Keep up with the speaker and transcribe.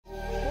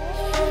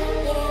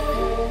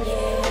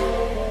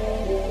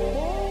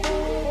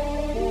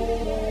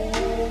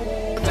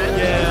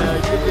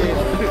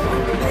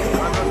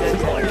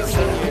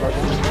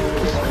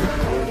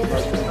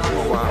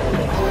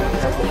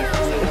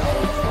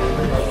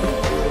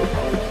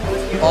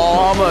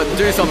Oh, I'm gonna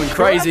do something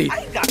crazy. I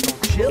ain't got no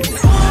chill.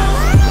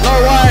 No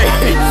way!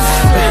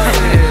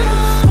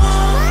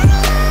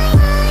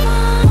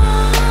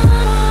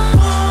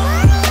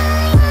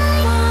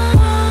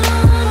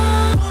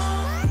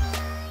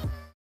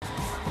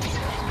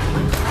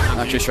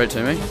 Actually, straight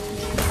to me.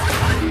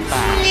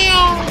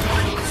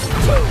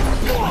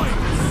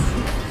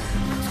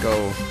 Let's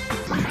go.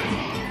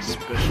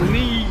 Special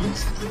needs.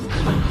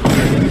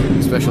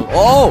 Special.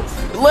 Oh!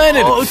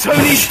 Landed! Oh,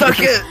 Tony stuck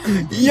it!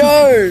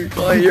 Yo!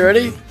 Oh, you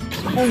ready?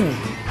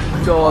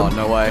 Oh, go on. Oh,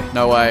 no way.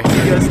 No way.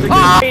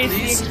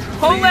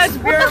 Whole ass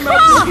bear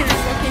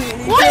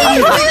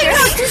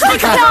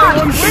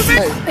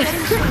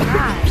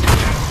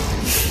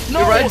No,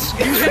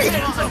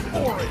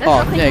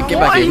 Oh, yeah, get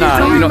back here. Nah,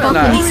 you're not.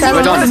 Nah,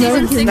 we're done.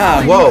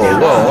 Nah. Whoa.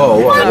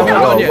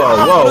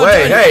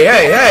 Hey.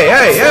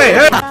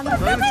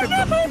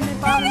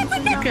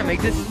 You can't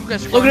make this. You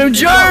guys Look at him,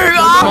 Joe!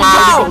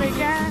 Oh, no!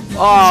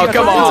 Oh,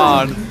 come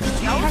on.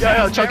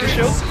 Yo, chuck your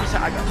shoe.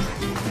 I got it.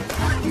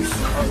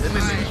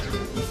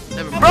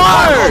 Bro!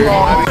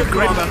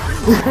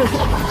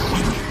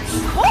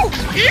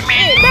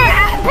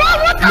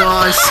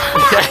 Nice.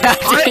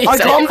 I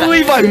can't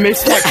believe I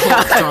missed that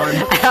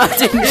time. How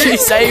didn't you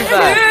save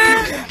that?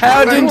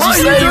 How didn't you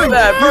save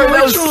that? Bro,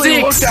 that was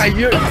 6.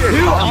 You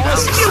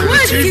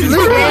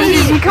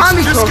can't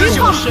be talking.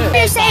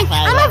 You're saying,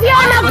 I'm a VR,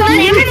 I'm not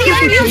going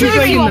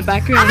in the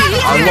background.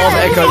 I love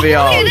Echo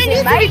VR.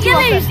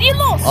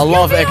 I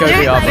love Echo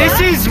VR. This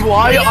is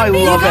why I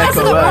love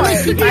Echo VR.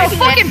 You're a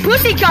fucking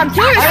pussy cunt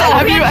too.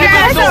 Have you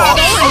ever thought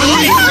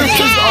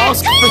just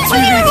ask for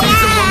 2v2s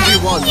and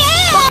 1v1s?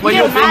 When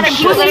you're being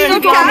shit.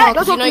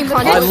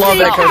 I love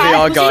Echo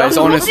VR, guys,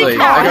 honestly. Echo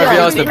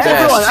VR is the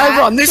best.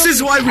 Everyone, this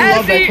is why we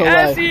love Echo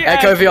VR.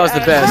 Echo VR is the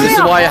best. This is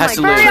why it has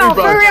to live.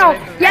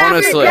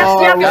 Honestly, it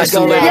has to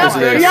live as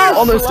it is.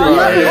 Honestly.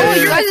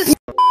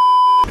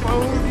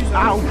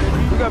 Ow.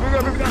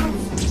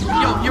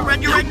 Yo, you're red.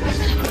 I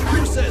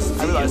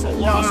realize that.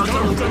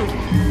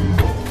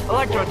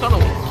 Electro,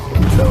 tunnel.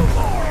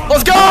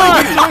 Let's go!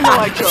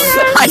 Electro.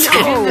 I did.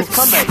 This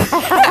comeback.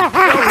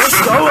 Let's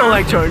go,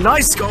 Electro.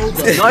 Nice goal,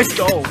 bro. Nice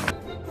goal.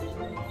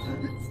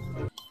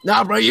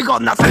 Nah, bro, you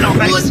got nothing on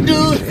me. Let's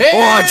do it.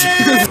 Watch.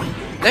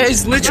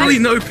 There's literally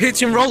no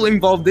pitch and roll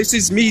involved. This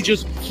is me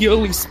just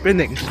purely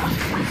spinning.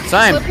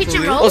 Same.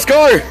 Let's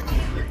go.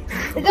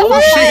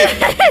 Oh shit.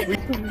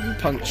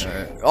 Punch.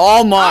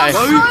 Oh my.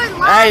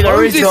 Hey, the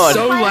Riz is God.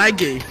 so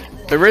laggy.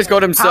 The Riz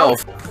God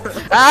himself.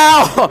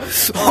 Ow!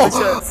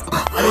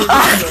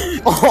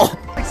 Oh.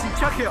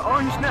 Chuck it,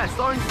 orange nest.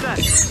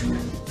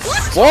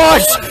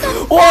 What?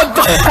 What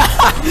the?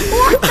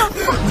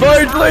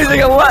 Bode's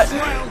losing a lag.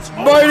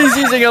 Bode is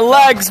using a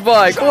lag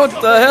spike. What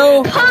the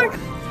hell?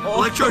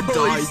 Electro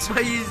died.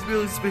 He's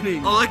really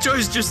spinning. Electro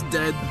is just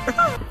dead.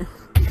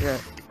 Yeah.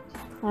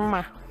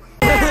 What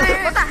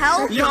the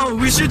hell? Yo,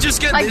 we should just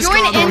get Like this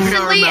join card on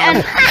instantly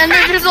Paramount. and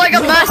then there's like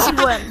a mercy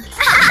win.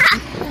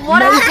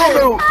 What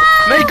happened?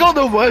 They got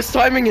the worst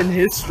timing in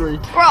history.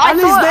 Bro, I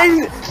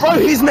thought...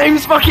 His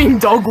name's fucking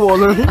Dog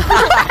Waller. So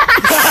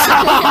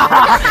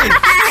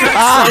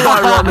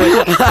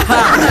ironic.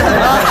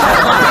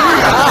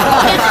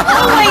 It's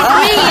always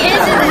me,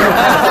 isn't it?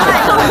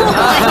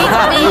 It's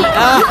always me.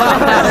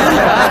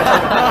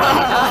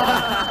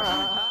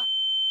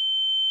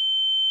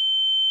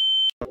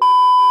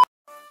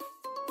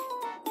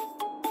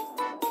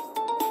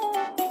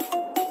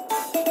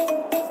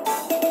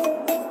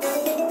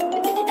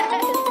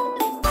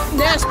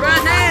 Ness, bro,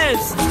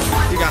 Ness!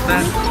 You got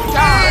that?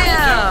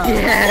 Yeah!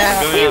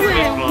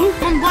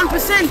 I'm 1%!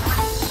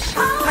 I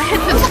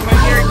hit this.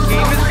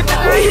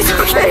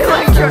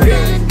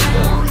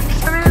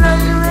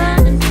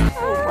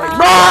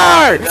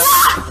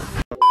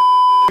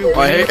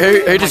 Alright,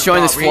 who just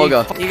joined this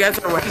vlogger? You guys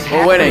are winning.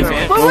 We're winning.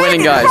 We're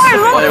winning, guys.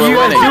 We're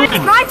winning.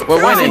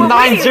 We're winning.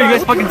 9-2, you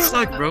guys fucking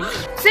suck, bro.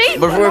 See?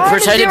 We're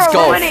pretending it's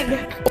golf.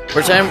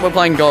 Pretend we're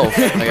playing golf,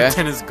 okay?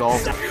 Pretend it's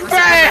golf.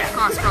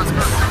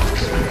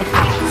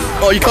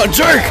 Oh, you can't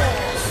jerk!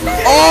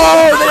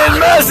 Oh, then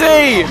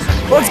Messi!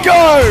 Let's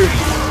go!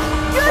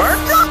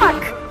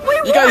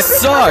 You guys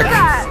suck!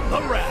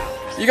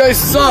 You guys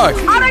suck!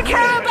 I don't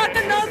care about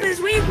the numbers.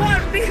 We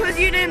won because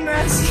you didn't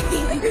mercy.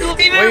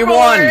 We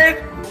won!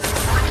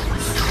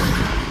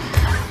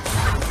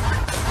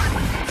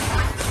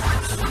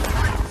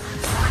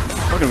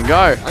 Let him go.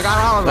 I got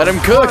all of Let them.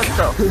 him cook.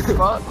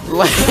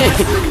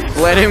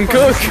 Let him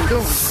cook.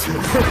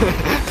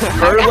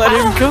 Bro, let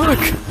him cook.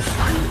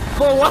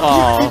 Bro, what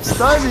you keep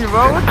studying,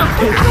 bro? What the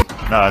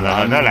fuck? No,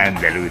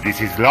 Landaloo. This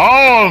is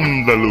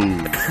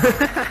Landaloo.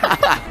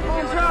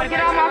 Bro, get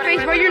out of my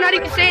face, bro. You're not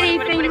even saying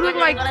anything. You look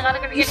like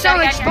you sound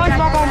like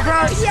SpongeBob on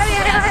bro.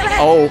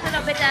 Oh.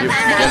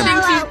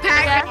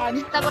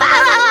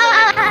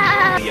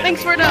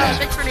 Thanks for the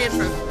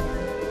intro.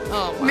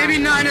 Oh, wow. Maybe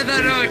 9 of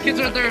the kids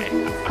right there.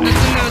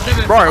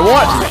 Bro,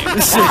 what? Hey,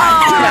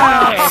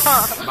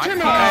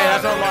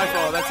 that's not my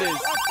fault. That's his.